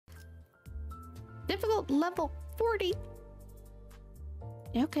Difficult level 40.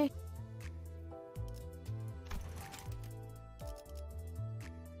 Okay.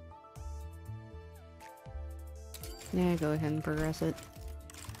 Yeah, go ahead and progress it.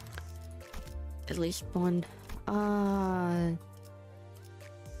 At least one.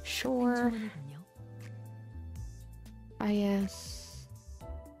 Sure. Yes.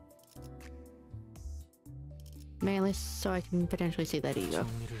 Mainly so I can potentially see that ego.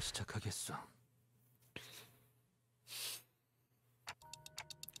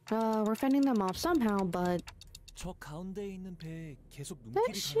 We're fending them off somehow, but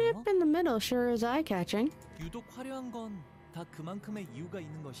that ship in the middle sure is eye-catching.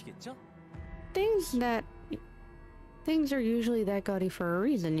 Things are usually that gaudy for a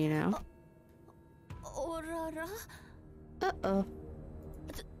reason, you know. Uh-oh.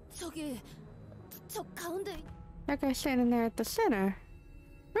 That guy standing there at the center.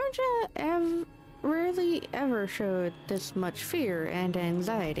 Roja rarely ever showed this much fear and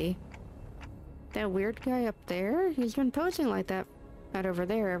anxiety. That weird guy up there, he's been posing like that over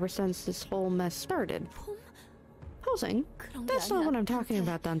there ever since this whole mess started. Posing? That's not what I'm talking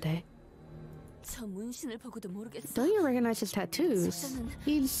about, Dante. Don't you recognize his tattoos?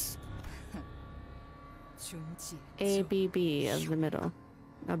 He's ABB of the middle.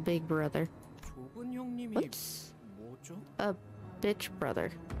 A big brother. What's a bitch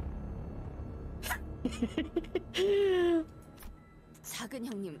brother?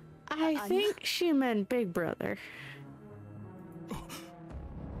 I think she meant big brother.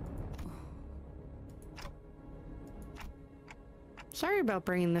 Sorry about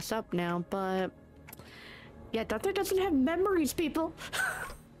bringing this up now, but yeah, Dante doesn't have memories, people.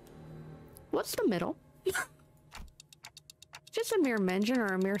 What's the middle? Just a mere mention or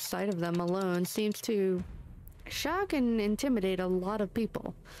a mere sight of them alone seems to shock and intimidate a lot of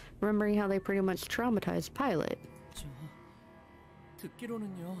people, remembering how they pretty much traumatized Pilot.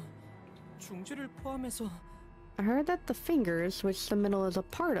 I heard that the fingers, which the middle is a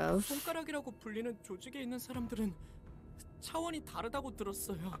part of,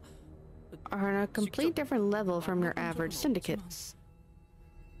 are on a complete different level from your average syndicates.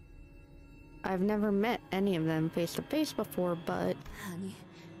 I've never met any of them face to face before, but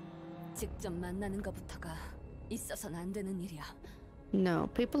no,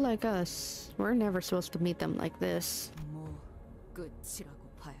 people like us, we're never supposed to meet them like this.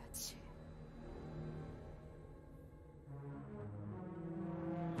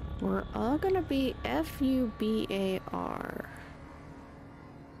 We're all gonna be FUBAR.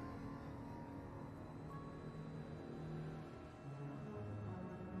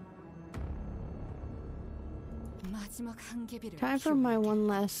 Time for my one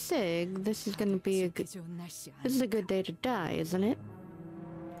last cig. This is gonna be a good day to die, isn't it?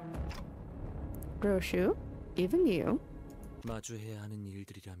 Roshu, even you.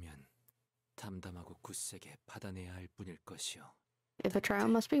 If a trial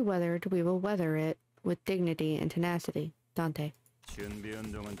must be weathered, we will weather it with dignity and tenacity. Dante.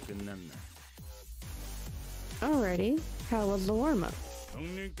 Alrighty, how was the warm-up?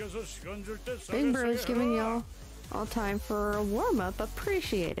 Big Bro's giving y'all all time for a warm-up.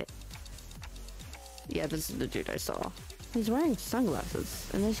 Appreciate it. Yeah, this is the dude I saw. He's wearing sunglasses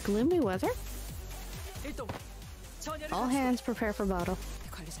in this gloomy weather. All hands prepare for battle.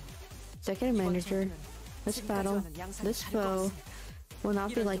 Executive manager, this battle, this foe, will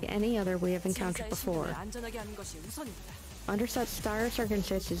not be like any other we have encountered before. Under such dire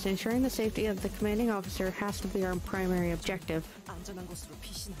circumstances, ensuring the safety of the commanding officer has to be our primary objective.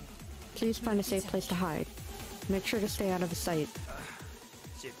 Please find a safe place to hide. Make sure to stay out of his sight.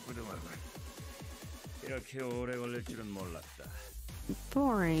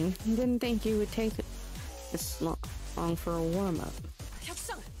 Boring. Didn't think you would take this long for a warm-up.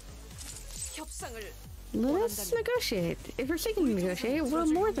 Let us negotiate. If you're seeking to negotiate, we're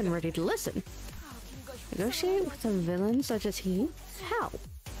more than ready to listen. Negotiate with a villain such as he? How?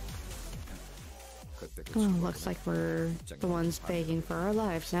 Oh, looks like we're the ones begging for our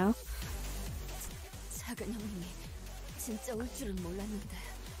lives now.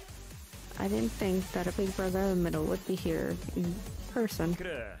 I didn't think that a big brother in the middle would be here in person.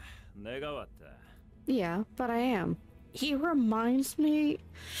 Yeah, but I am. He reminds me...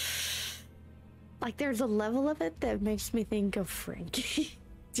 like, there's a level of it that makes me think of Frankie.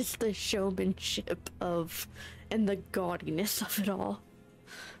 Just the showmanship of... and the gaudiness of it all.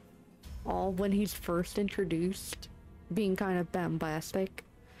 All when he's first introduced, being kind of bombastic.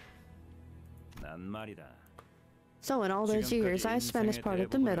 So in all those years I spent as part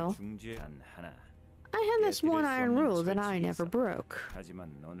of the middle, I had this one iron rule that I never broke.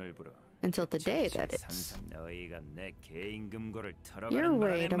 Until today, that is. Your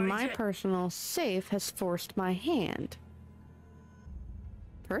raid on my personal safe has forced my hand.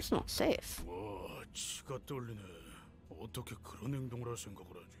 Personal safe? 와, 치가 떨리네. 어떻게 그런 행동을 할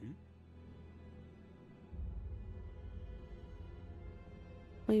생각을 하지?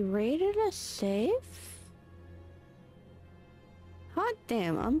 We raided a safe? Hot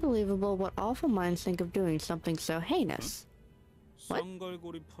damn, unbelievable what awful minds think of doing something so heinous. What?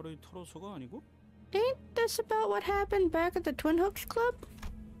 쌍갈고리 팔을 털어서가 아니고? Ain't this about what happened back at the Twin Hooks Club?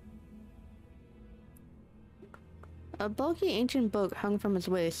 A bulky ancient book hung from his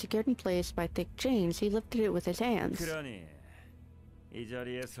waist, secured in place by thick chains. He lifted it with his hands. 그러니 이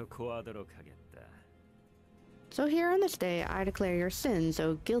자리에서 고하도록 하겠다. So here on this day, I declare your sins,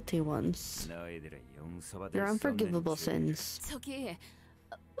 O guilty ones. 너희들의 용서받을 Your 수 unforgivable 없는 sins. 저기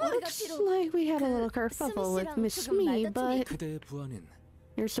Looks like we had a little kerfuffle with Miss Smee, but 그대의 부하는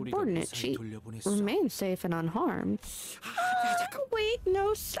your subordinate, she remains safe and unharmed. Wait,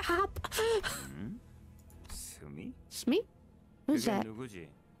 no, stop. 스미? Smee? Who's 그게 that? 누구지?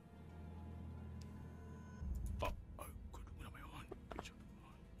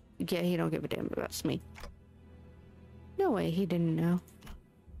 Yeah, he don't give a damn about Smee. No way, he didn't know.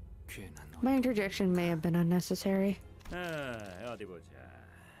 My interjection may have been unnecessary. 어디 보자.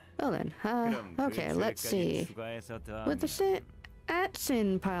 Well then, 그럼 그 okay, let's see. 죄까지 추가해서 With the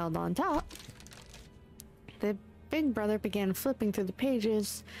sin piled on top, the big brother began flipping through the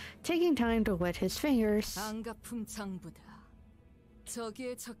pages, taking time to wet his fingers. 안가품 장부다.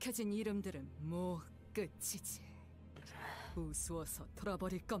 저기에 적혀진 이름들은 뭐 끝이지. 우스워서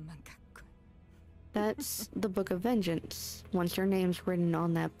돌아버릴 것만 같군. That's the Book of Vengeance. Once your name's written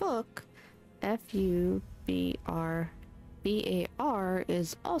on that book, F-U-B-R-B-A-R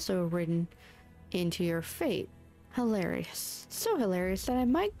is also written into your fate. Hilarious. So hilarious that I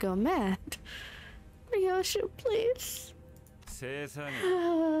might go mad. Ryoshu, please.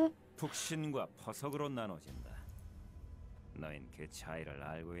 세상에 북신과 퍼석으로 나눠진다. 너흰 그 차이를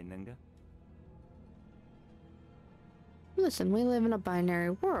알고 있는가? Listen, we live in a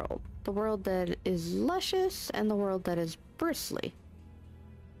binary world. The world that is luscious and the world that is bristly.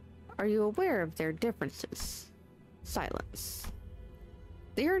 Are you aware of their differences? Silence.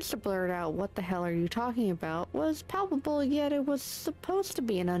 The urge to blurt out what the hell are you talking about was palpable, yet it was supposed to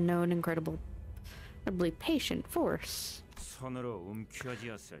be an unknown, incredibly patient force.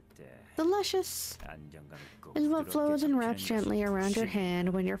 The luscious is what flows and wraps gently around your hand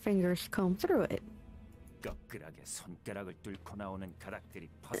when your fingers comb through it.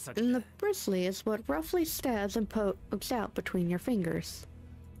 And the bristly is what roughly stabs and pokes out between your fingers.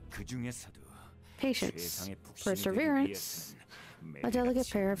 Patience, perseverance, a delicate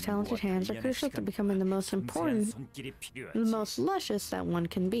pair of talented hands are crucial to becoming the most important, the most luscious that one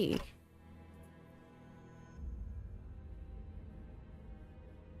can be.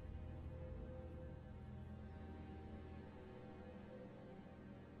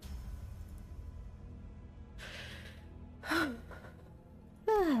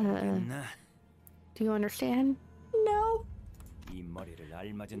 Do you understand? No.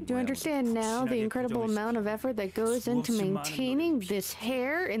 Do you understand now the incredible amount of effort that goes into maintaining this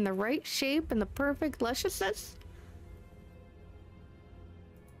hair in the right shape and the perfect lusciousness?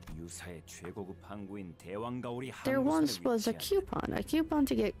 There once was a coupon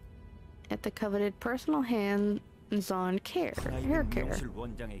to get at the coveted personal hands-on hair care.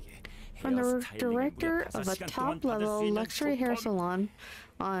 From the director of a top-level luxury hair salon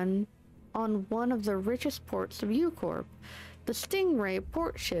on one of the richest ports of U-Corp. The Stingray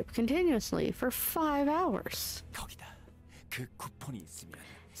port ship continuously for 5 hours.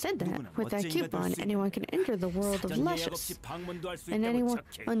 Said that, with that coupon, anyone can enter the world of luscious. And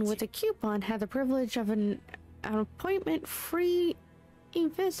anyone with a coupon had the privilege of an appointment-free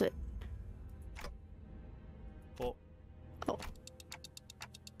visit. Oh.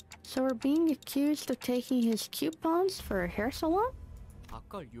 So we're being accused of taking his coupons for a hair salon?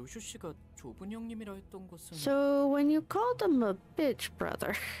 아까 요슈 씨가 좁은 형님이라 했던 것은 So when you called him a bitch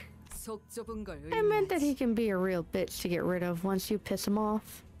brother, 속 좁은 걸 I meant that he can be a real bitch to get rid of once you piss him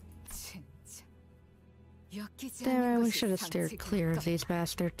off. 진짜 엮이지 Damn, 않은 we 것이 should have steered clear of these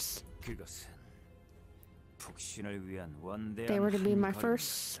bastards. They were to be my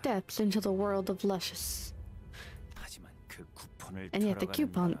first steps into the world of luscious. And yet the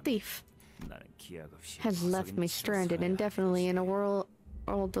coupon thief has left me stranded indefinitely in a world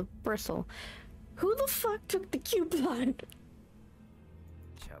of bristle. Who the fuck took the coupon?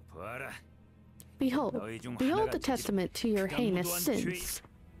 Behold the testament to your heinous sins.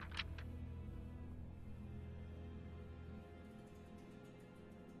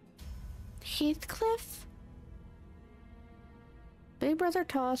 Heathcliff? Big brother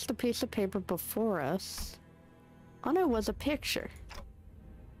tossed a piece of paper before us. On it was a picture.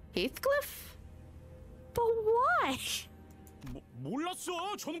 Heathcliff? But why?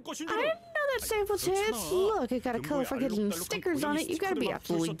 몰랐어. 저놈 것인 I 줄. didn't know that safe was his. Look, it got a colorful hidden stickers on it. You gotta be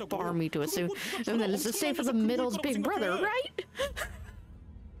absolutely barmy to assume. And then it's the safe of the middle's big brother, right?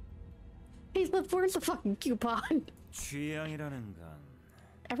 Heathcliff, where's the fucking coupon? 취향이라는 건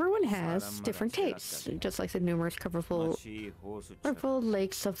Everyone has different tastes, just like the numerous colorful 마치 호수처럼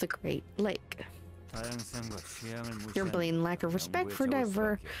lakes of the Great Lake. 다양성과 취향을 Your 무시하는 blatant lack of respect 정부에 for 적을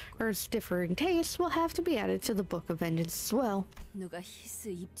수밖에 없고. diverse differing tastes will have to be added to the Book of Vengeance as well. 누가 히스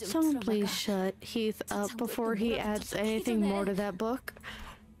입좀 Someone please shut Heath up before he adds anything more to that book.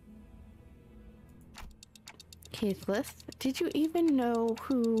 Heathcliff, did you even know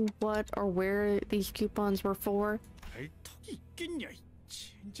who, what, or where these coupons were for? 발턱이 있겠냐.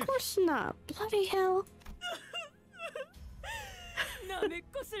 진짜. Of course not. Bloody hell. 남의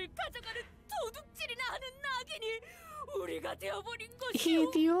것을 가져가는 도둑질이나 하는 낙인이 우리가 되어버린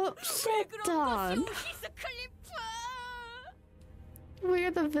Heath, you upset Don.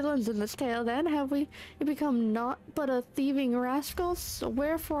 We're the villains in this tale, then, have we become naught but a thieving rascals?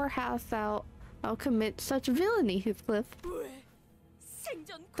 Wherefore hast thou commit such villainy, Heathcliff?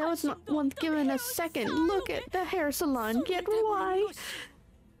 That was not once given a second look at the hair salon, yet why?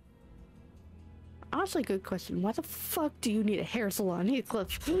 Honestly, good question. Why the fuck do you need a hair salon,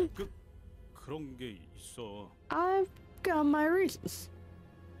 Heathcliff? 그런 게 있어. I've got my reasons.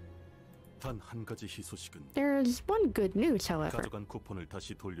 단 한 가지 희소식은 There is one good news, however. 가져간 쿠폰을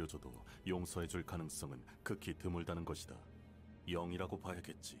다시 돌려줘도 용서해줄 가능성은 극히 드물다는 것이다. 0이라고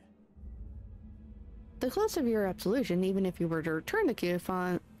봐야겠지. The close of your absolution, even if you were to return the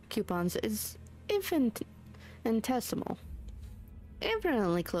coupons, is infinitesimal.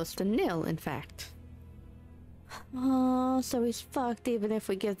 Infinitely close to nil, in fact. Oh, so he's fucked even if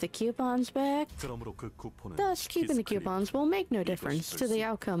we give the coupons back? 그러므로 그 쿠폰은 Thus, keeping the coupons will make no difference to the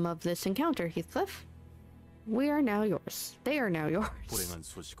outcome of this encounter, Heathcliff. We are now yours. They are now yours. 불행한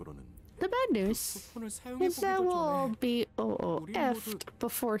소식으로는 The bad news 쿠폰을 is 사용해보기도 that we'll all 전에 be OOF'd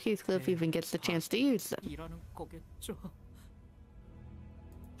before Heathcliff even gets the chance to use them. 일하는 거겠죠.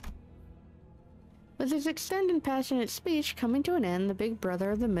 With his extended passionate speech coming to an end, the big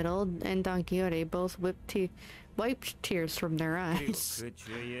brother of the middle and Don Quixote both wiped tears from their 그리고 eyes. 그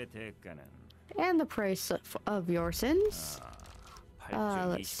죄의 대가는 And the price of your sins? 8조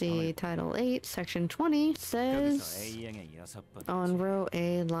Let's see, 20원을 Title 8, Section 20 여기서 says, A양의 6번째 on row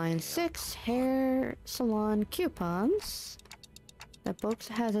A, line 6, hair salon coupons. That book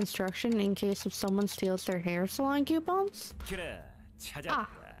has instruction in case if someone steals their hair salon coupons? 그래 찾았다.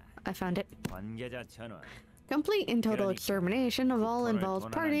 I found it. 관계자 전원 Complete and total extermination of all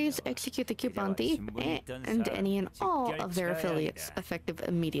involved parties, execute the coupon thief and any and all of their affiliates, effective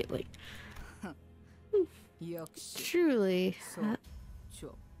immediately. 역시 Truly,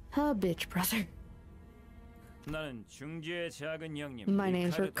 좀 a bitch brother. 나는 중지의 작은 형님 My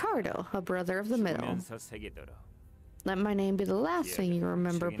name's Ricardo, a brother of the middle. 죽으면서 새기도록. Let my name be the last thing you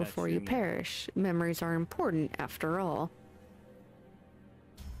remember before you perish. Memories are important, after all.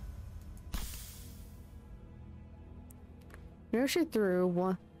 Yoshi threw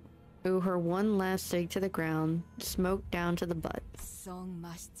her one last cig to the ground, smoke down to the butt. 썩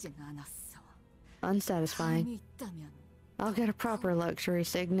맛있진 않았어. Unsatisfying. 감이 있다면 I'll get a proper luxury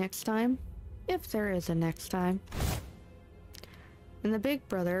cig next time. If there is a next time. And the big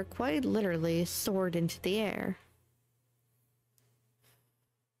brother quite literally soared into the air.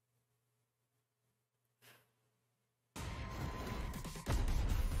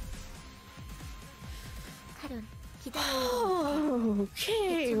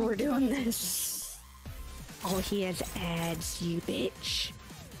 Okay, we're doing this. Oh, he has ads, you bitch.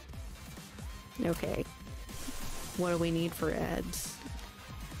 Okay. What do we need for ads?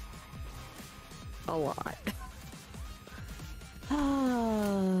 A lot.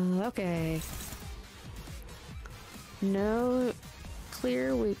 Okay. No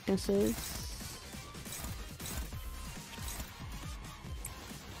clear weaknesses.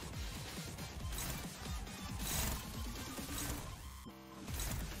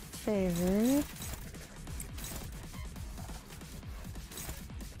 Favored.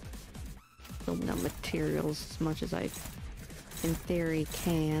 Building up materials as much as I, in theory,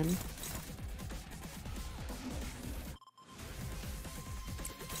 can.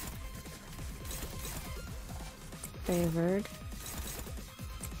 Favored.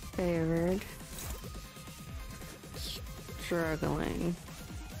 Favored. Struggling.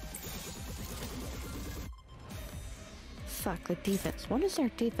 Fuck, the defense. What is their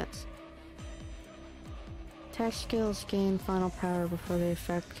defense? Attack skills gain final power before the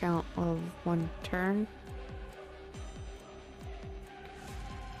effect count of 1 turn.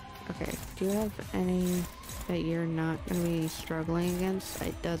 Okay, do you have any that you're not going to be struggling against?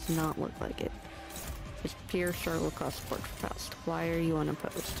 It does not look like it. It's pure struggle across the board for Faust. Why are you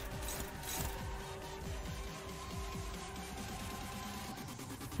unopposed?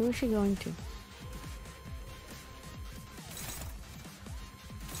 Who is she going to?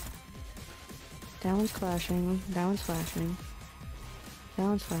 That one's flashing, that one's flashing, that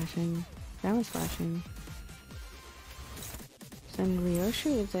one's flashing, that one's flashing. Send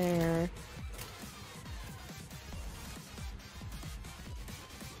Ryoshi there.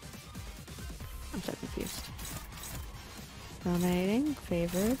 I'm so confused. Dominating,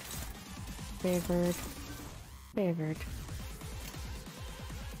 favored, favored, favored.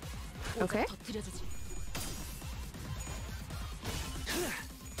 Okay.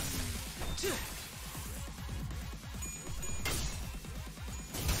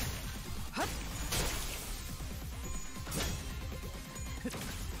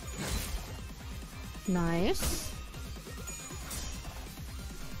 Nice.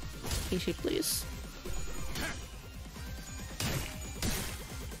 Ishi, please.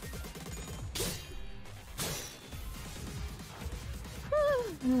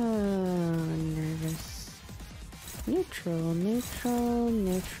 Nervous. Neutral, neutral,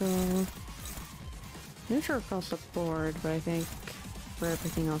 neutral. Neutral across the board, but I think for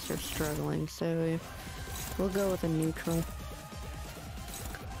everything else they're struggling, so we'll go with a neutral.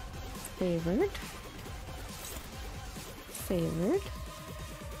 Favored. Favored.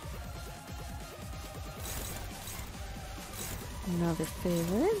 Another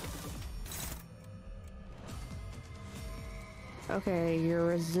favored. Okay, you're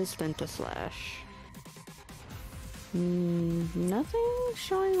resistant to slash. Nothing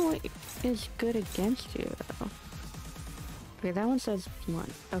showing what is good against you, though. Okay, that one says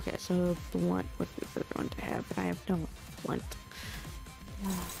blunt. Okay, so blunt would be the one to have, but I have no blunt.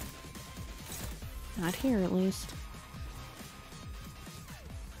 Not here, at least.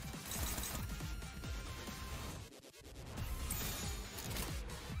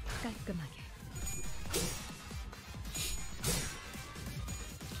 깔끔하게.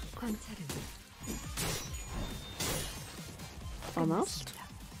 관찰은 Almost.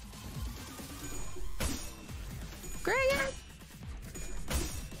 Great!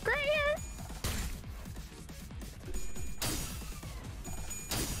 Great!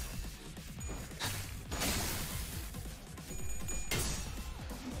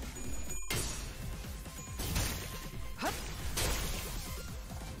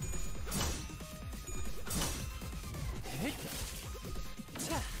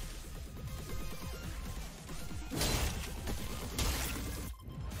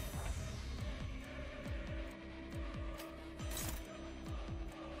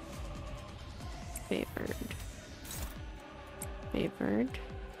 Favored. Favored.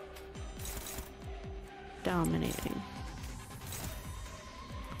 Dominating.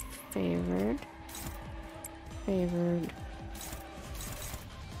 Favored. Favored.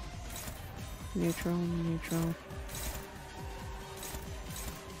 Neutral, neutral.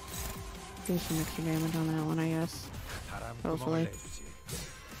 Do some extra damage on that one, I guess. Hopefully.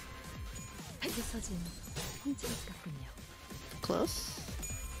 부서진 콘크리트 같군요. Close.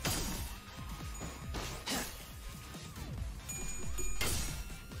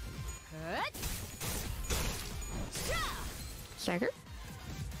 Stagger.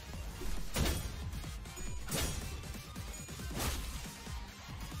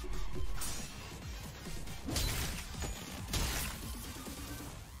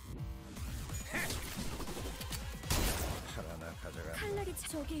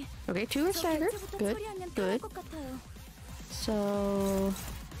 Okay, 2 are staggered. Good, good. So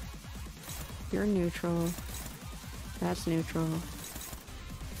you're neutral. That's neutral.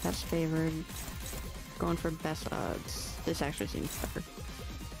 That's favored. Going for best odds. This actually seems better.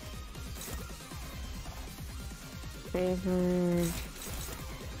 Favored.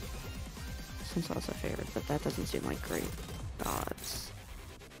 This one's also favored, but that doesn't seem like great odds.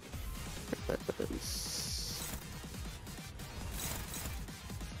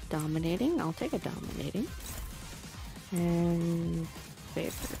 Dominating. I'll take a dominating. And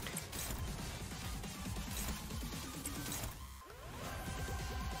favored.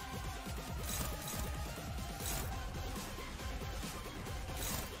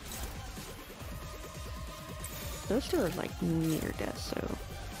 Those two are like near death, so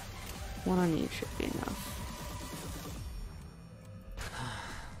one on each should be enough.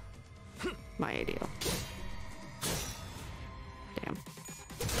 My ideal. Damn.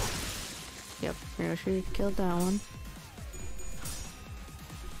 Yep, Yoshi killed that one.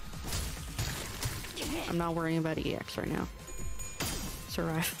 I'm not worrying about EX right now.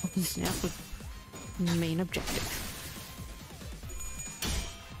 Survival is now the main objective.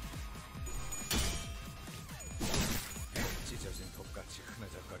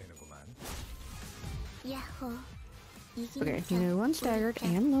 Okay, new one staggered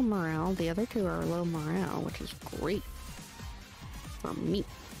and low morale. The other two are low morale, which is great for me.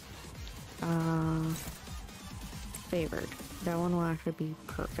 Favored. That one will actually be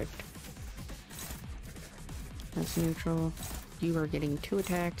perfect. That's neutral. You are getting 2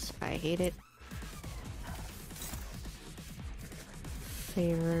 attacks. I hate it.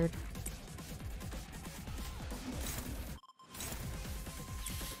 Favored.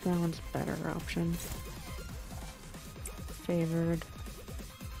 That one's a better option. Favored.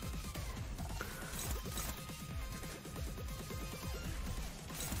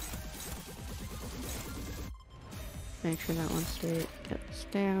 Make sure that one gets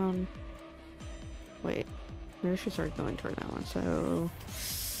down. Wait, maybe I should start going toward that one, so...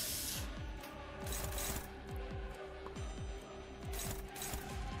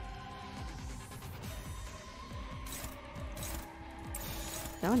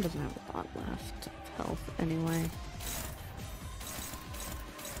 That one doesn't have a lot left of health anyway.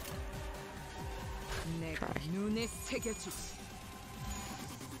 Try.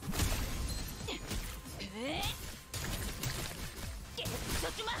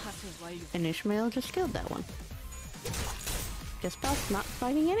 And Ishmael just killed that one. Guess Beth's not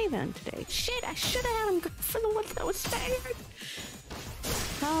fighting any of them today. Shit, I should have had him go for the one that was staggered.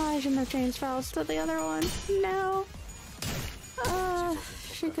 Oh, I shouldn't have changed spells to the other one. No.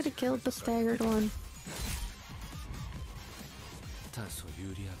 She could have killed the staggered one.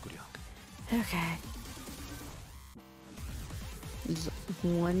 Okay. This is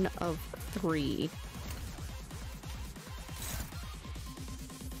 1 of 3.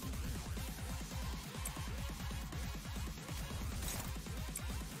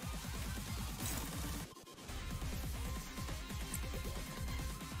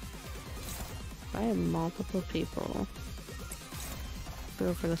 If I have multiple people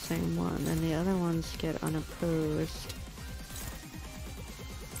go for the same one, then the other ones get unopposed.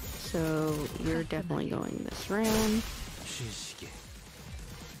 So you're definitely going this round.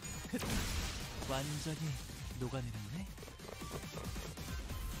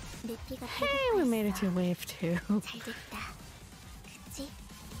 Hey, we made it to wave 2.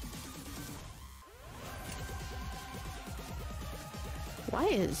 Why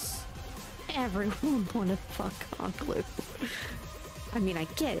is everyone want to fuck on Blue? I mean, I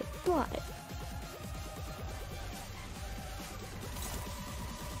get it, but...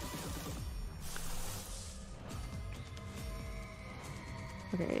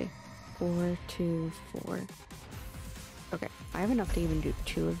 Okay, 4, 2, 4. Okay, I have enough to even do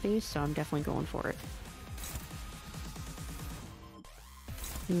 2 of these, so I'm definitely going for it.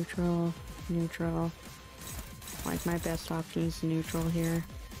 Neutral, neutral. Like, my best option is neutral here.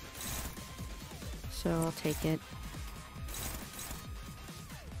 So I'll take it.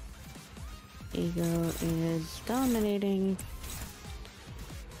 Ego is dominating.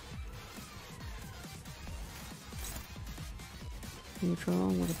 Neutral,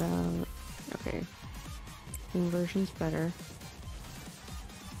 what about... Okay. Inversion's better.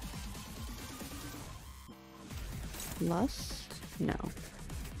 Lust? No.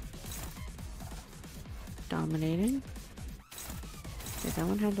 Dominating. Okay, that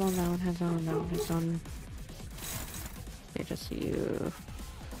one has one, that one has one, that one has one. Okay, just you.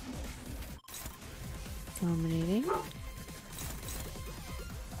 Dominating.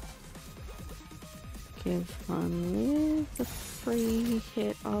 Give one with a free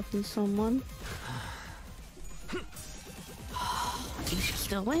hit off of someone. Asia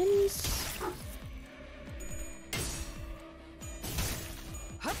still wins.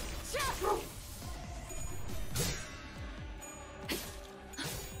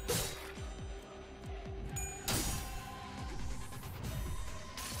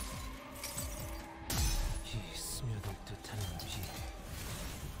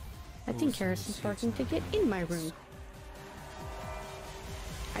 I think Harrison's starting to get in my room.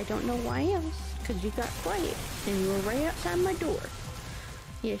 I don't know why else, because you got quiet, and you were right outside my door.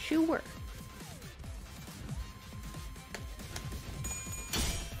 Yes, you were.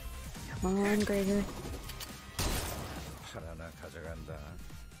 Come on, Gregor.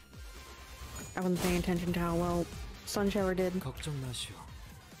 I wasn't paying attention to how well Sunshower did.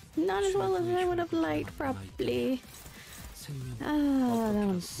 Not as well as I would have liked, probably. Ah, that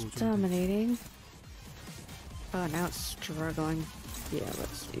one's dominating. Oh, now it's struggling. Yeah,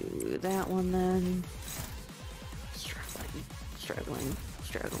 let's do that one then. Struggling, struggling,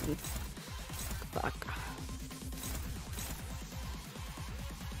 struggling. Fuck.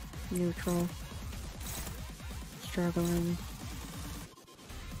 Neutral. Struggling.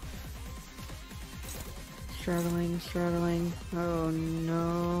 Struggling, struggling. Oh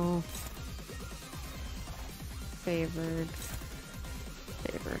no. Favored.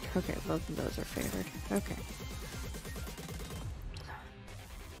 Favored. Okay, both of those are favored. Okay.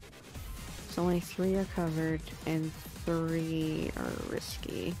 So only 3 are covered and 3 are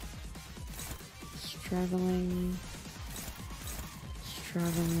risky. Struggling.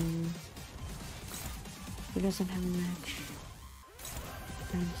 Struggling. Who doesn't have a match?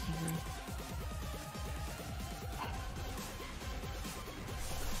 I'm sorry.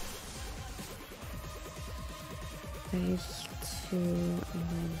 Phase 2 and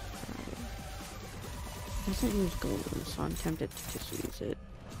then 5. Doesn't use golden, so I'm tempted to just use it.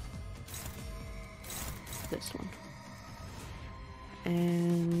 This one.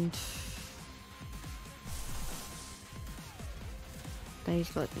 And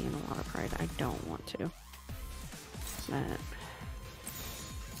these let me in a lot of pride. I don't want to. That.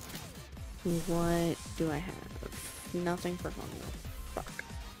 What do I have? Nothing for hunger. Fuck.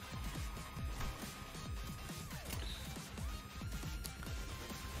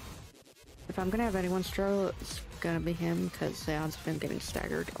 If I'm gonna have anyone struggle, it's gonna be him, because the odds of him getting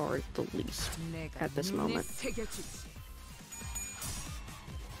staggered are the least at this moment.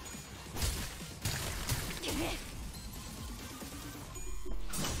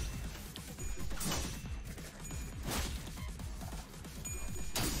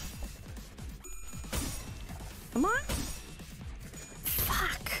 Come on!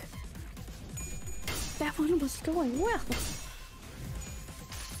 Fuck! That one was going well.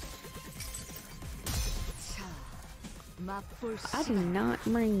 I do not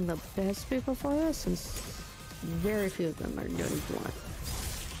bring the best people for this, since very few of them are doing blunt.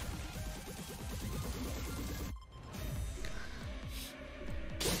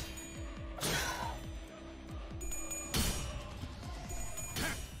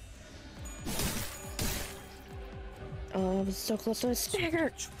 Oh, I was so close to a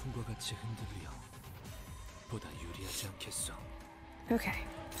stagger! Okay.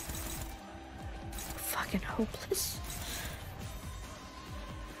 Fucking hopeless.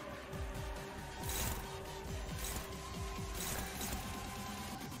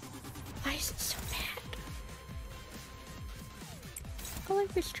 Why is it so bad? I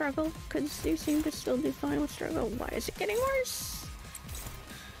like we struggle, because you seem to still do fine with struggle. Why is it getting worse?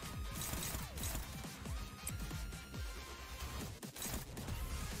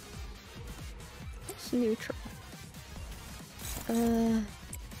 It's neutral.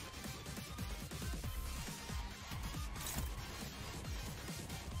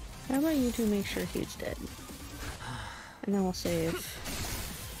 How about you two make sure he's dead? And then we'll save.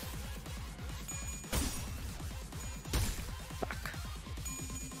 Fuck.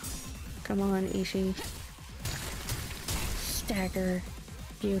 Come on, Ishi. Stagger.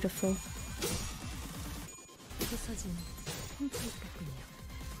 Beautiful.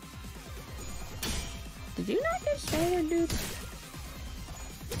 Did you not get staggered, dude?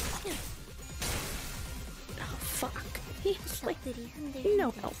 Oh, fuck. He has, like,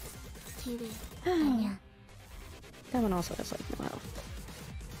 no health. That one also has, like, no health.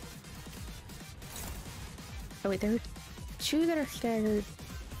 Oh, wait, there are 2 that are staggered,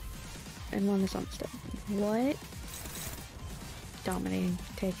 and 1 is unstaggered. What? Dominating,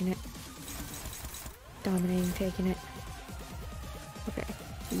 taking it. Dominating, taking it. Okay.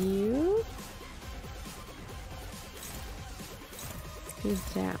 You? Do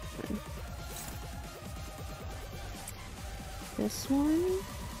that one. This one.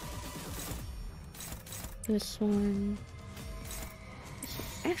 This one.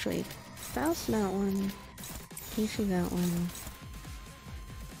 Actually, Faust that one. Ishi that one.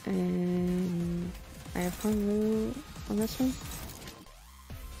 And I have Hungru on this one.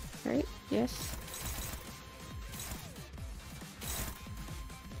 Right? Yes.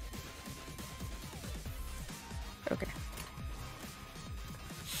 Okay.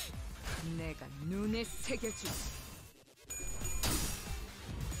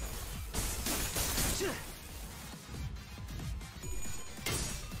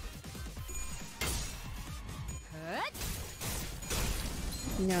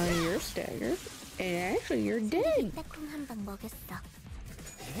 Now you're staggered, and actually you're dead.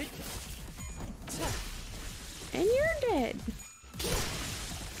 And you're dead.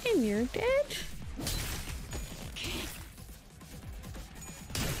 And you're dead.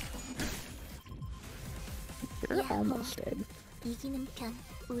 You're almost dead. 이기는 편,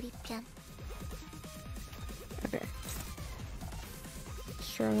 우리 편. Okay.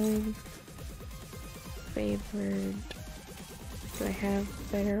 Struggling. Favored. Do I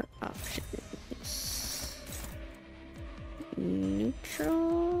have better options?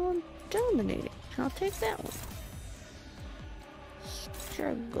 Neutral. Dominating. I'll take that one.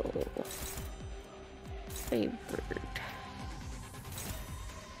 Struggle. Favored.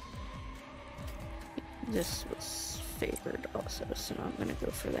 This was favored also, so I'm gonna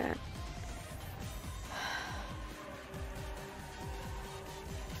go for that.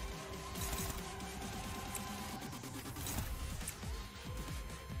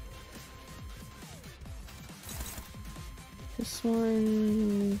 This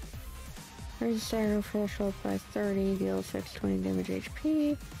one raises aggro threshold by 30, deals 20 damage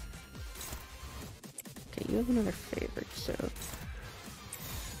HP. Okay, you have another favorite, so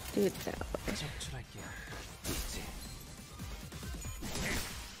do it that way.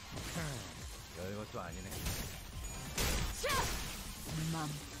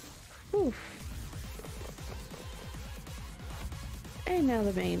 Oof. And now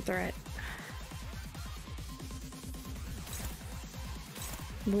the main threat.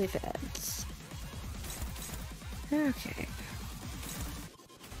 With ads. Okay.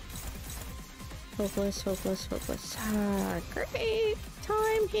 Hopeless, hopeless, hopeless. Ah, great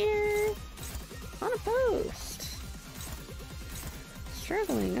time here. Unopposed.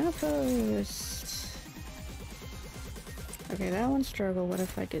 Struggling, unopposed. Okay, that one struggled. What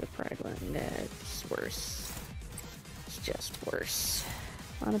if I do the pride one? That's worse. It's just worse.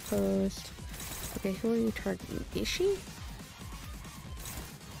 Unopposed. Okay, who are you targeting? Ishi?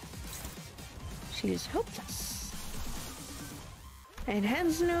 She is hopeless. And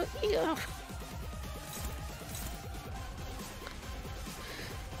has no ego.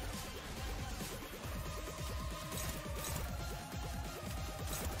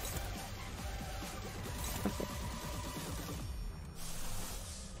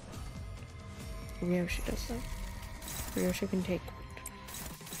 Ryoshi does that. Ryoshi can take one.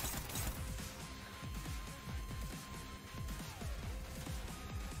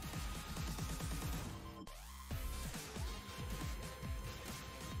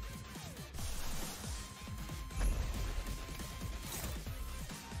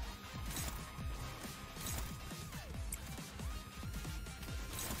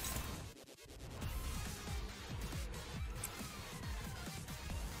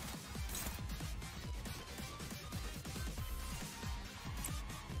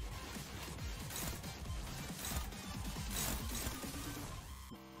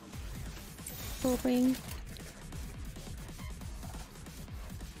 Hoping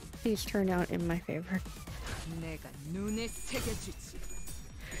these turn out in my favor.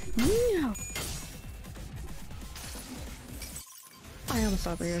 Yeah. I almost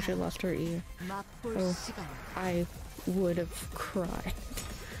thought Ryoshi lost her ear. Oh, I would have cried.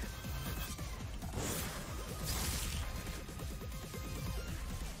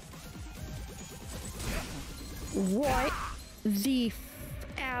 What the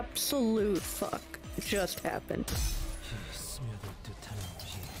absolute fuck just happened?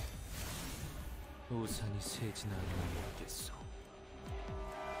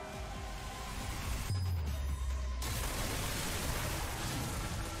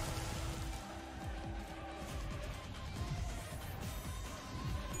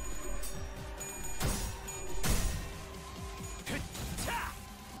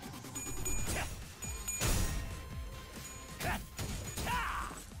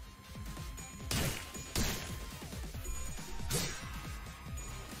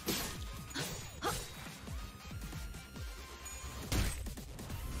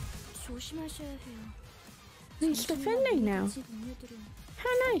 He's defending now.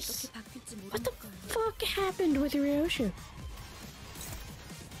 How nice. What the fuck happened with Ryoshi?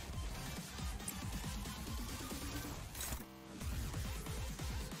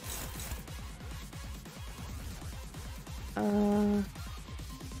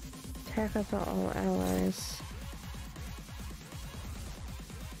 Attack up all allies.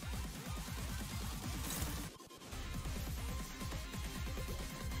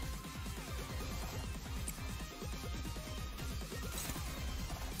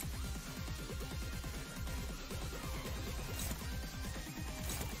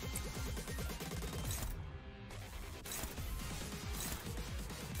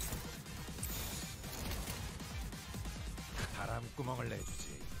 구멍을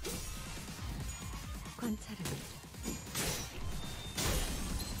내주지. 관찰은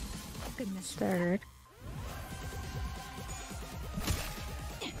끝났습니다. Started.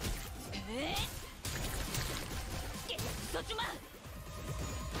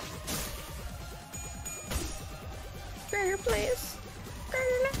 Burger, please.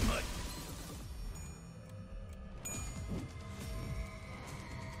 Burger.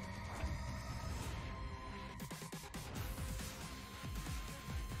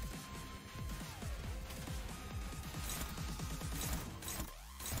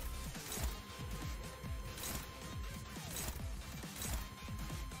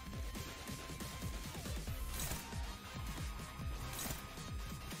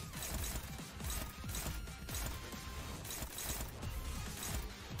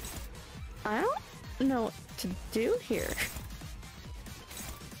 I don't know what to do here.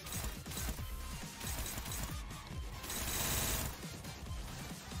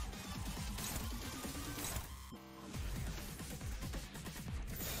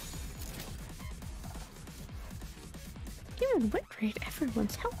 Given wit rate,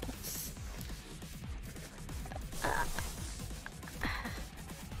 everyone's helpless.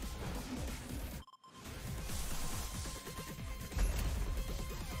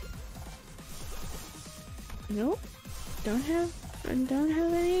 Nope. Don't have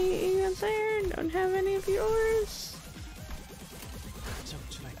any emails there. Don't have any of yours.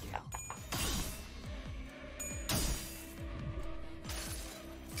 정출할게요.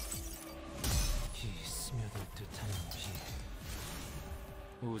 이 스며들 듯한 비.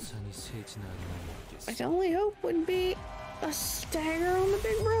 우산이 새진 않나 모르겠어. My only hope would be a stagger on the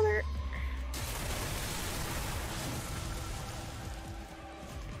big brother.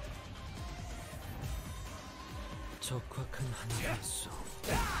 적확한 하늘의 속.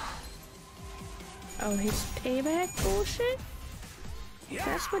 Oh, his payback bullshit?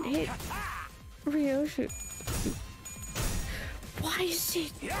 That's what hit Ryoshi. Why is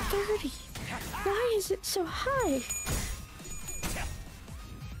it 30? Why is it so high?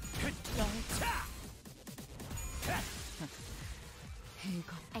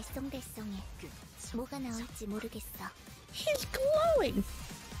 알쏭달쏭해. 뭐가 나올지 모르겠어. He's glowing!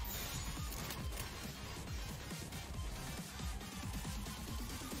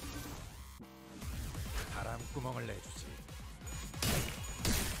 바람구멍을 내주지.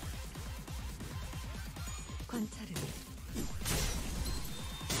 관찰은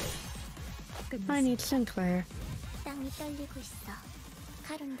I 끝났어. need Sinclair. 땅이 떨리고 있어.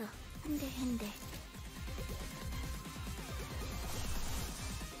 카룬도 흔들흔들.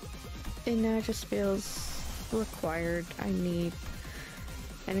 It now just feels required. I need,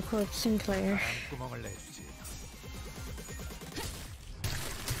 and quote, Sinclair. 바람구멍을 내주지.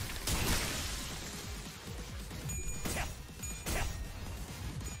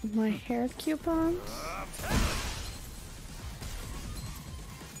 My hair coupons?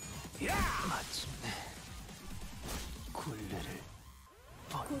 마침내 굴레를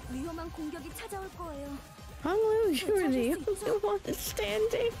곧 위험한 공격이 찾아올 거예요. Honolulu, you were the only one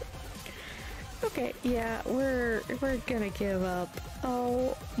standing. Okay, yeah, we're gonna give up.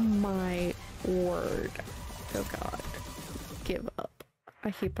 Oh my word. Oh god. Give up.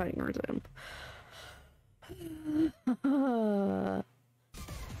 I keep putting resume.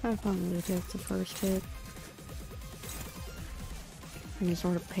 I finally took the first hit. Any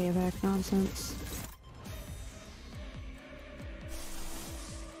sort of payback nonsense.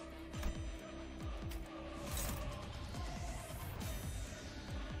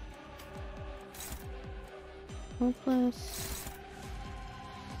 Hopeless.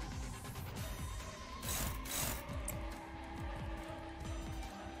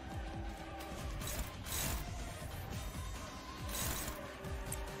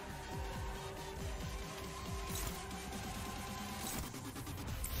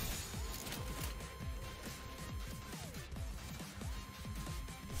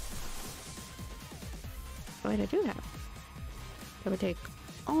 What I do have. That would take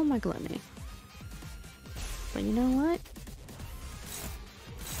all my gluttony. But you know what?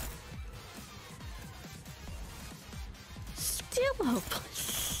 Still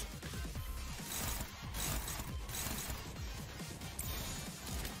hopeless.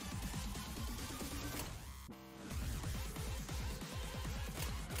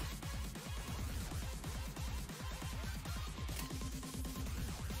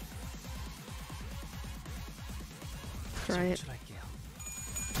 Try it. 정출할게요.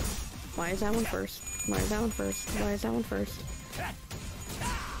 Why is that one first? Why is that one first? Why is that one first?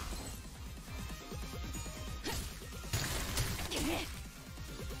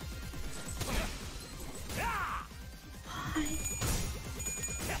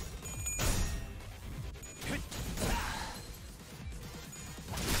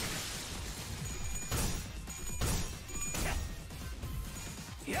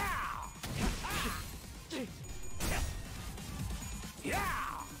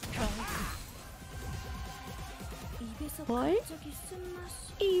 입에서 What? 갑자기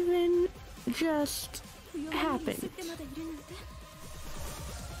쓴맛이 even just 위험한 일이 happened? 있을 때마다 이랬는데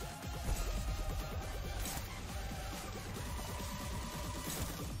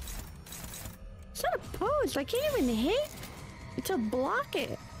It's not a pose. I can't even hit to block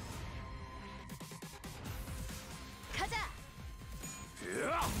it. 가자.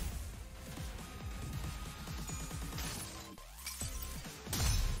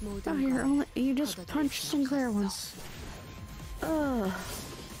 Oh, you just punched Sinclair once. Ugh.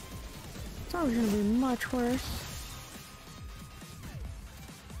 It's always gonna be much worse.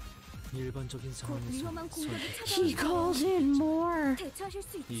 일반적인 곧 상황에서 위험한 공격이 He 찾아올 calls 거예요. in more. 대처하실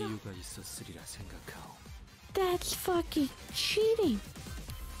수 있죠? 이유가 있었으리라 생각하오. That's fucking cheating.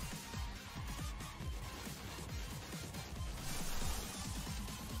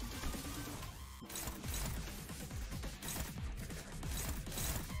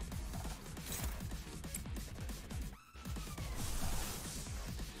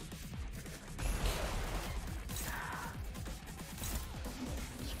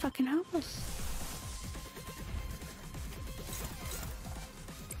 It's fucking hopeless.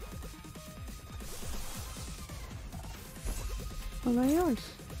 What about yours?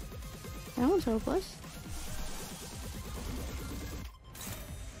 That one's hopeless.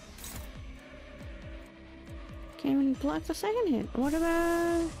 Can't even block the second hit. What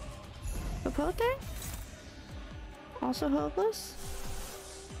about the Pote? Also hopeless?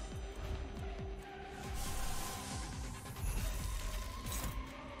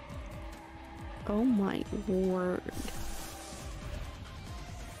 Oh my word.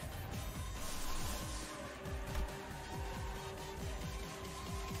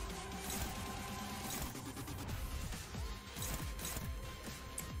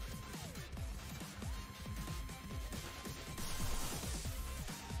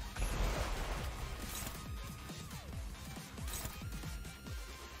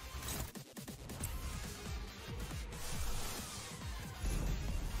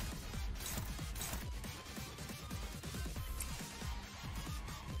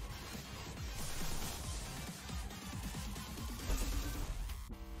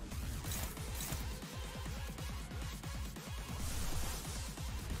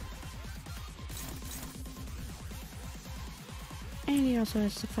 And he also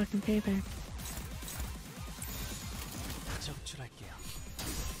has the fucking payback. 적출할게요.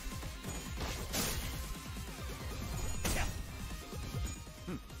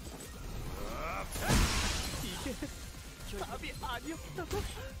 이게 답이 아니었다고?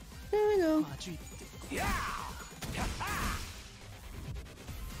 There we go. 아주 이때.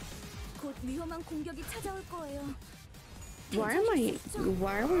 곧 위험한 공격이 찾아올 거예요. Why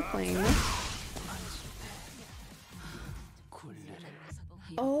are we playing this?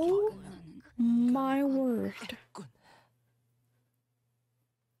 Oh my word.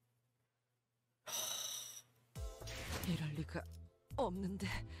 이럴 리가 없는데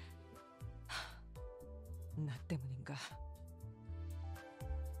나 때문인가?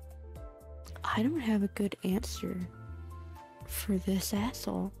 I don't have a good answer for this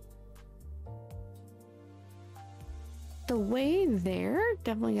asshole. The way there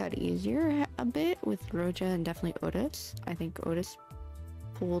definitely got easier a bit with Roja and definitely Otis. I think Otis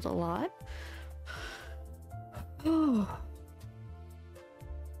pulled a lot. Oh.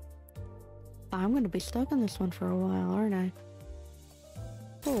 I'm gonna be stuck in this one for a while, aren't I?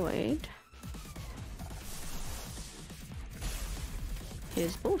 Void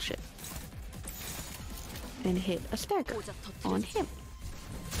is bullshit. And hit a stagger on him.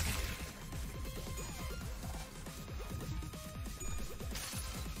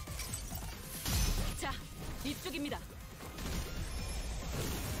 자, 이쪽입니다.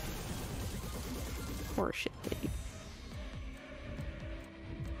 Horseshit, baby.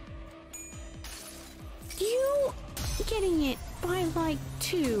 You getting it by like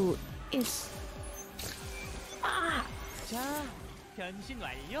 2 is... Ah! 자, 변신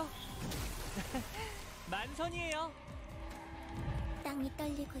완료. 만선이에요. 땅이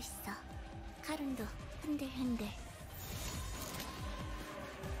떨리고 있어. 카룬도 흔들흔들.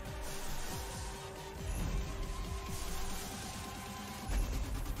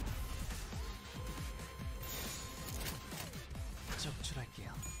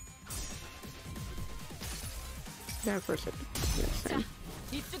 적출할게요. There for a second. Yes, 자,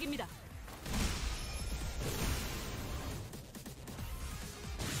 이쪽입니다.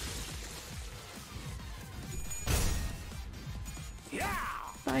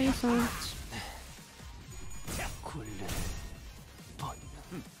 Bye, son. 굴레 번능.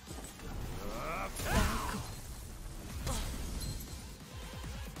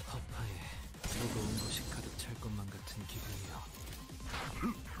 허파에 무거운 것이 가득 찰 것만 같은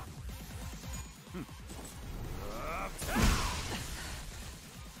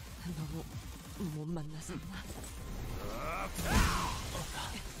만나섰나?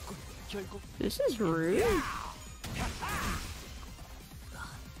 결국 This is rude.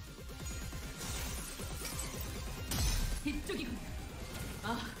 이쪽이군.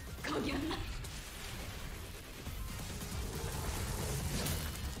 아, 거기였나?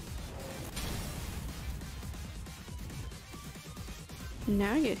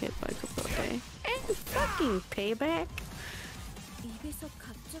 Now I get hit by Capote. And fucking payback. 입에서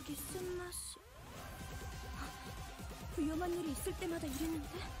갑자기 쓴맛이. 위험한 일이 있을 때마다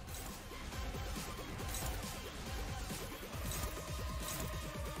이랬는데?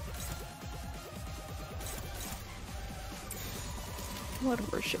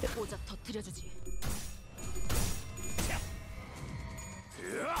 Whatever shit. 오자 터뜨려주지.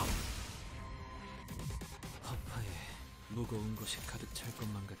 허파에 무거운 것이 가득 찰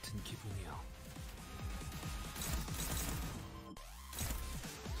것만 같은 기분이요.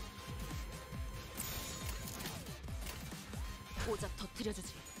 오자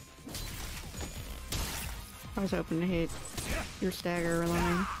터뜨려주지. I was hoping to hit your stagger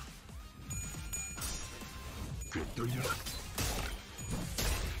line.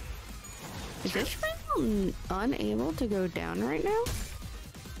 Is this round unable to go down right now?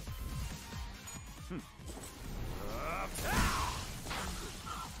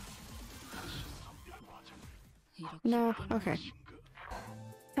 No, okay.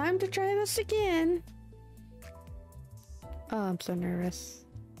 Time to try this again. Oh, I'm so nervous.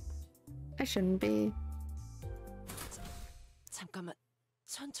 I shouldn't be. 잠깐만,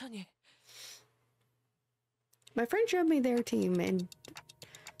 천천히. My friend showed me their team and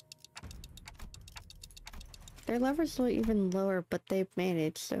their levels are even lower, but they've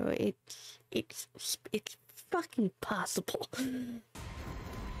managed, so it's fucking possible.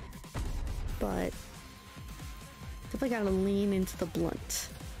 But definitely gotta lean into the blunt.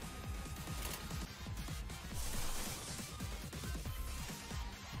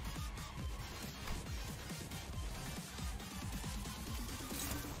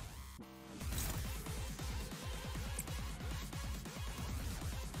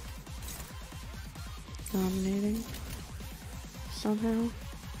 Dominating somehow.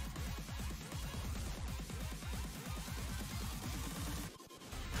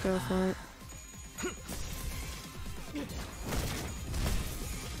 Go for it.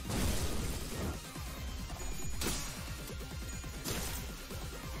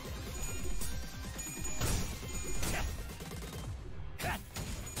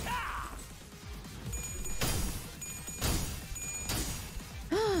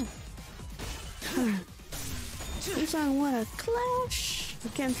 Isan won a clash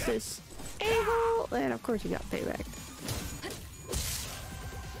against this a-hole, and of course he got payback.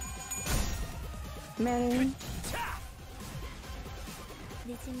 Man.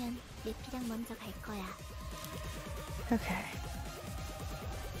 늦으면 내 피랑 먼저 갈 거야. Okay.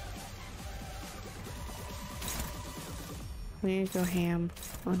 We need to go ham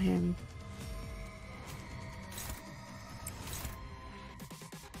on him.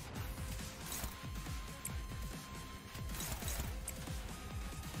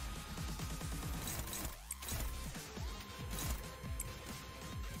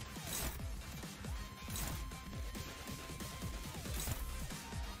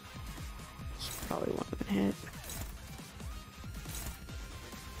 Probably won't even hit.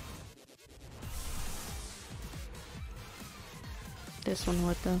 This one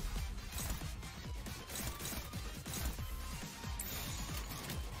would though.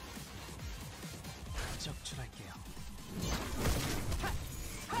 적출할게요.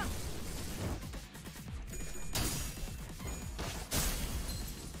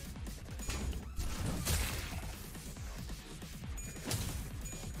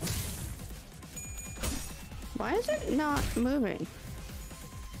 Why is it not moving?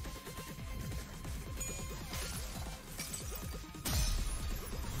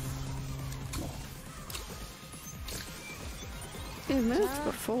 It moved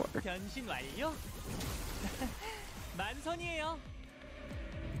before. 변신 완료. 만선이에요.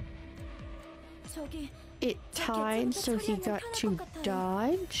 저기 It tied, so he got to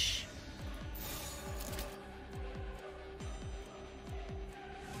dodge.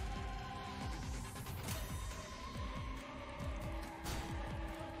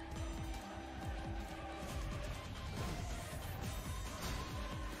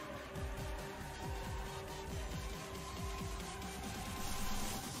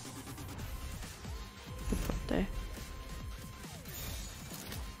 There.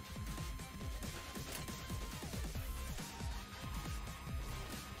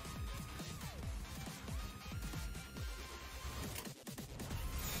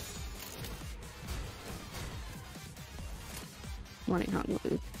 running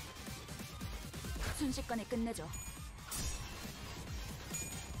hungry. 순식간에 끝내죠.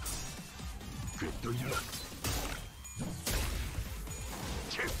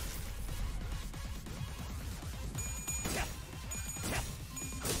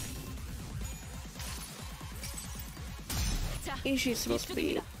 Ishi's supposed to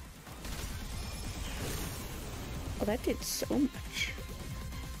be. Oh, that did so much.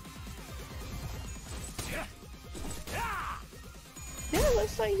 Yeah, it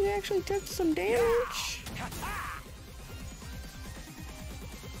looks like you actually took some damage.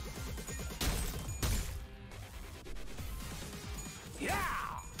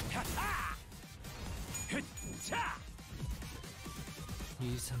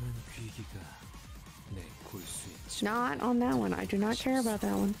 이상한 귀기가 내 골수에 Not on that one. I do not care about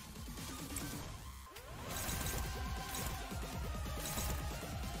that one.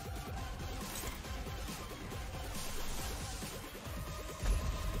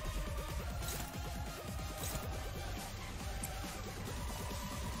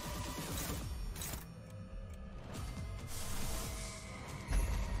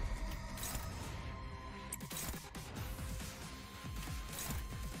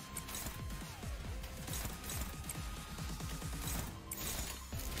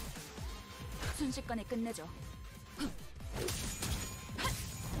 순식간에 끝내죠.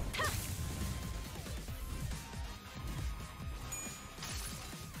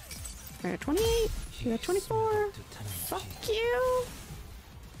 I got 28. You got 24. Fuck you.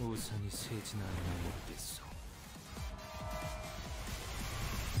 우산이 세진 않나 모르겠어.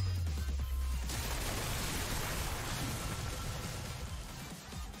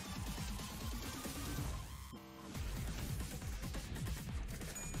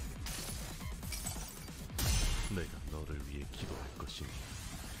 내가 너를 위해 기도할 것이니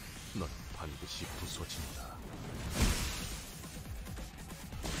넌 반드시 부서진다.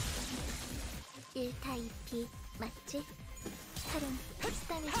 1타입이 맞지? 칼은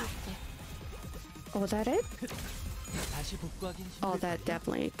수담해줄게. Oh, was that it? 다시 복구하긴 Oh, that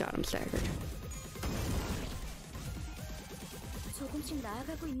definitely got him staggered. 조금씩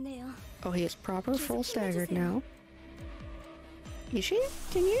나아가고 있네요. Oh, he is proper full staggered now. Ishi,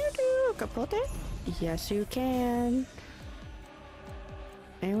 can you do a capote? Yes, you can.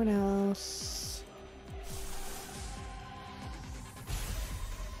 Anyone else?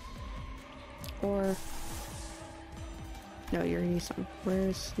 Or... No, you're Isam.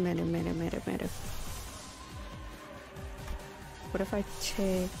 Where's Meta? What if I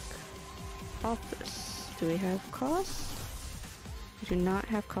take off this? Do we have cost? We do not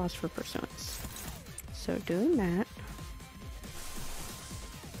have cost for personas. So doing that.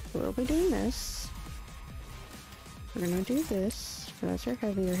 We'll be doing this. We're gonna do this. So that's our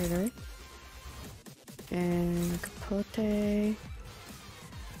heavier hitter. And capote.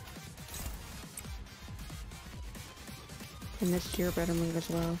 And this is your better move as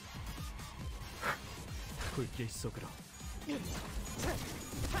well. 불길 속으로.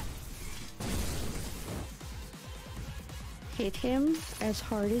 Hit him as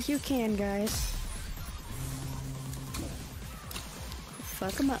hard as you can, guys.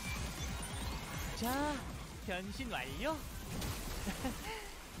 Fuck him up. 자, 변신 완료.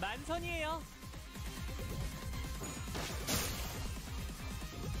 만선이에요.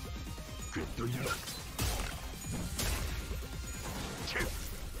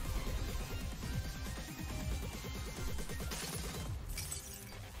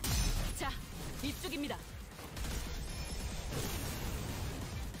 자, 이쪽입니다.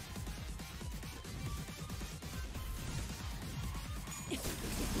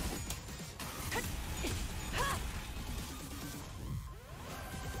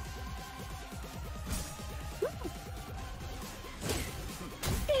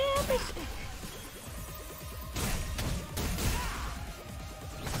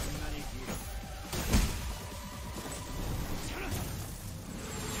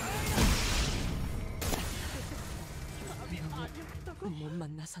 못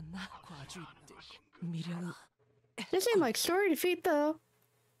만나섰나? 과주 때 미련. This ain't like story defeat though.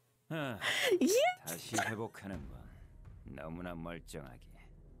 아, Yeah. 다시 회복하는 건 너무나 멀쩡하게.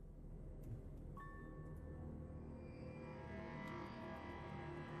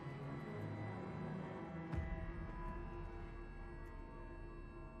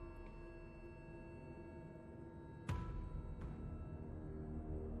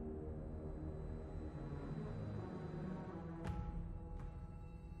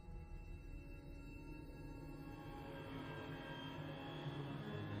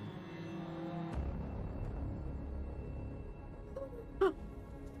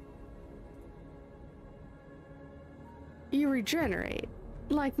 you regenerate.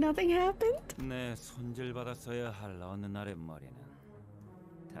 Like nothing happened? 내 손질받았어야 할 어느 날의 머리는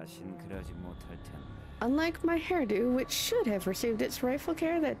다신 그러지 못할 텐데. Unlike my hairdo, which should have received its rightful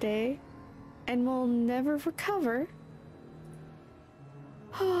care that day, and will never recover.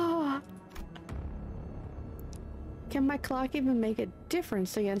 Can my clock even make a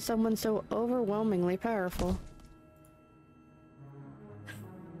difference against someone so overwhelmingly powerful?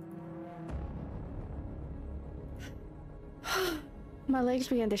 My legs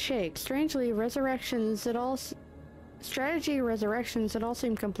began to shake. Strangely, strategy resurrections that all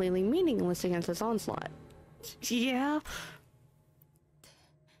seem completely meaningless against this onslaught. Yeah.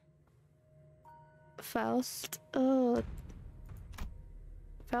 Faust.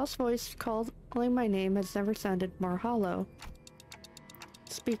 Faust's voice calling my name has never sounded more hollow.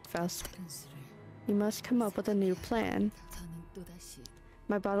 Speak, Faust. You must come up with a new plan.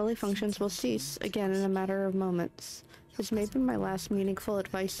 My bodily functions will cease again in a matter of moments. This may be my last meaningful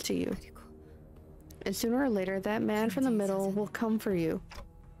advice to you. And sooner or later, that man from the middle will come for you.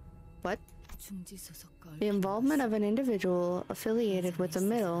 What? The involvement of an individual affiliated with the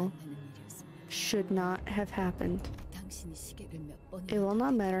middle should not have happened. It will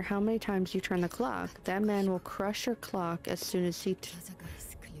not matter how many times you turn the clock, that man will crush your clock as soon as he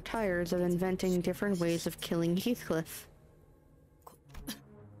tires of inventing different ways of killing Heathcliff.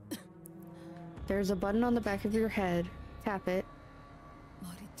 There's a button on the back of your head. Tap it.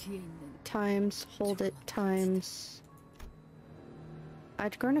 Times, hold it, times.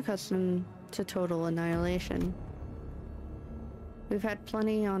 I'd grown accustomed to total annihilation. We've had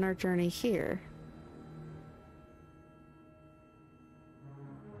plenty on our journey here.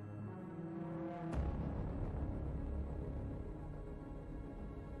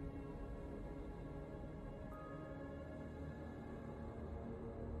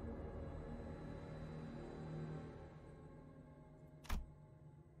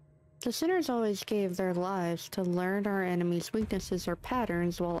 The sinners always gave their lives to learn our enemy's weaknesses or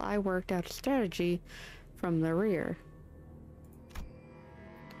patterns while I worked out a strategy from the rear.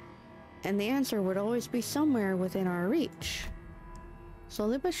 And the answer would always be somewhere within our reach.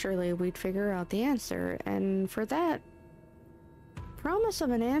 Slowly but surely we'd figure out the answer, and for that promise of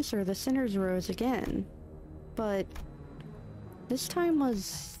an answer, the sinners rose again. But this time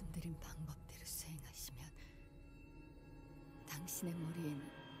was...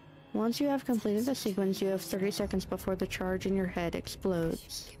 Once you have completed the sequence, you have 30 seconds before the charge in your head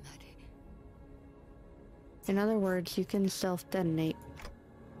explodes. In other words, you can self-detonate.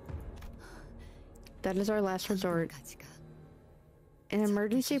 That is our last resort. An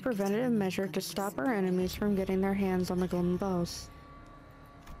emergency preventative measure to stop our enemies from getting their hands on the golden balls.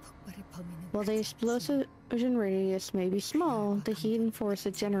 While the explosion radius may be small, the heat and force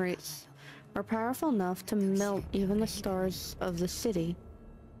it generates are powerful enough to melt even the stars of the city.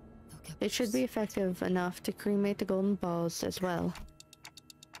 It should be effective enough to cremate the golden balls as well.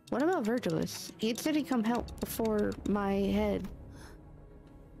 What about Virgilus? He'd said he'd come help before my head.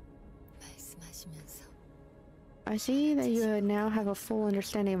 I see that you now have a full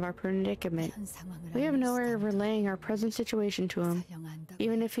understanding of our predicament. We have no way of relaying our present situation to him.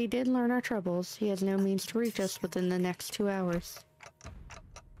 Even if he did learn our troubles, he has no means to reach us within the next 2 hours.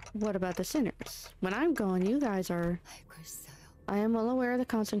 What about the sinners? When I'm gone, you guys are... I am well aware of the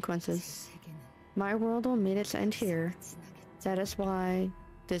consequences. My world will meet its end here. That is why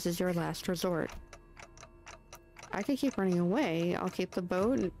this is your last resort. I could keep running away. I'll take the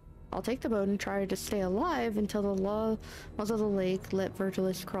boat and try to stay alive until the laws of the lake let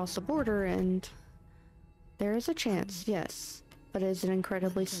Virgilus cross the border, and... There is a chance, yes, but it is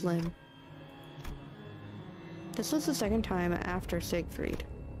incredibly slim. This was the second time after Siegfried.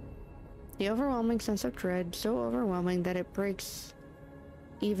 The overwhelming sense of dread, so overwhelming that it breaks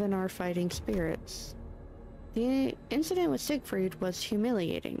even our fighting spirits. The incident with Siegfried was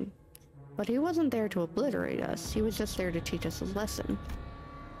humiliating, but he wasn't there to obliterate us, he was just there to teach us a lesson.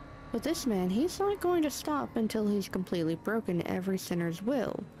 With this man, he's not going to stop until he's completely broken every sinner's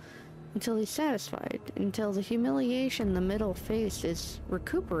will, until he's satisfied, until the humiliation the middle face is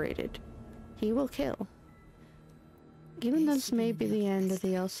recuperated. He will kill. Even though this may be the end of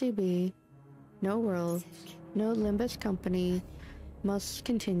the LCB, no world, no Limbus company must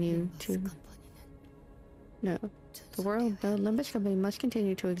continue to... No. The world, no Limbus company must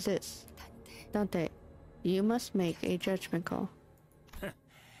continue to exist. Dante, you must make a judgment call.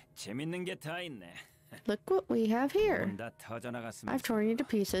 재밌는 게 다 있네. Look what we have here. I've torn you to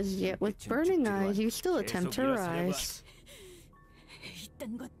pieces, yet with burning eyes you still attempt to rise.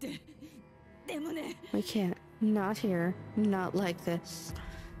 We can't. Not here. Not like this.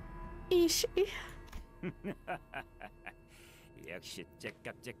 Ishi. 역시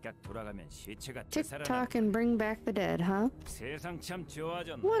째깍째깍 돌아가면 시체가 Tick 되살아나. tock and bring back the dead, huh? 세상 참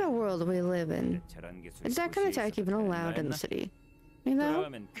좋아졌네. What a world we live in. 저런 기술이 Is that kind of 도시에서 tech even allowed in the city? You know?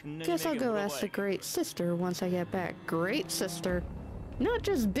 돌아가면 큰 Guess I'll 누님에게 go ask the 물어봐야겠다. great sister once I get back. Great sister. Not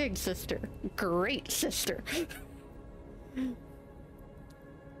just big sister. Great sister.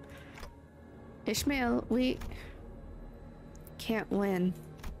 Ishmael, we can't win.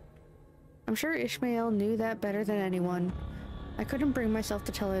 I'm sure Ishmael knew that better than anyone. I couldn't bring myself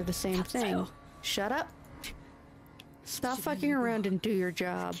to tell her the same thing. Shut up. Stop fucking around and do your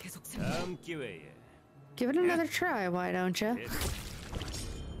job. 다음 기회에 Give it another try, why don't you?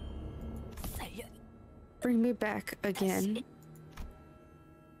 Bring me back again.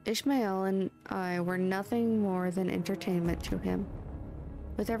 Ishmael and I were nothing more than entertainment to him.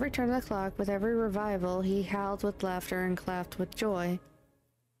 With every turn of the clock, with every revival, he howled with laughter and clapped with joy.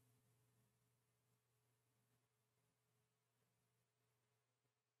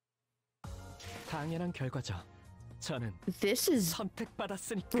 당연한 결과죠. 저는 This is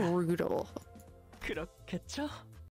선택받았으니까 brutal. 그렇겠죠?